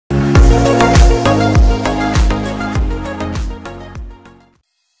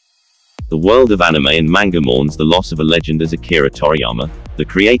The world of anime and manga mourns the loss of a legend as Akira Toriyama, the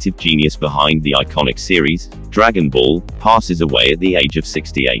creative genius behind the iconic series, Dragon Ball, passes away at the age of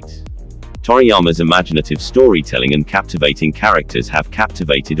 68. Toriyama's imaginative storytelling and captivating characters have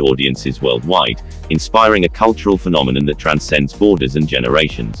captivated audiences worldwide, inspiring a cultural phenomenon that transcends borders and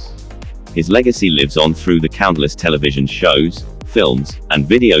generations. His legacy lives on through the countless television shows, films, and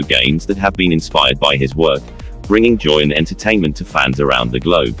video games that have been inspired by his work, bringing joy and entertainment to fans around the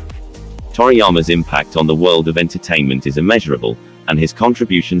globe. Toriyama's impact on the world of entertainment is immeasurable, and his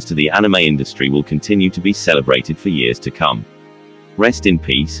contributions to the anime industry will continue to be celebrated for years to come. Rest in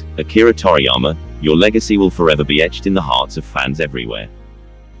peace, Akira Toriyama, your legacy will forever be etched in the hearts of fans everywhere.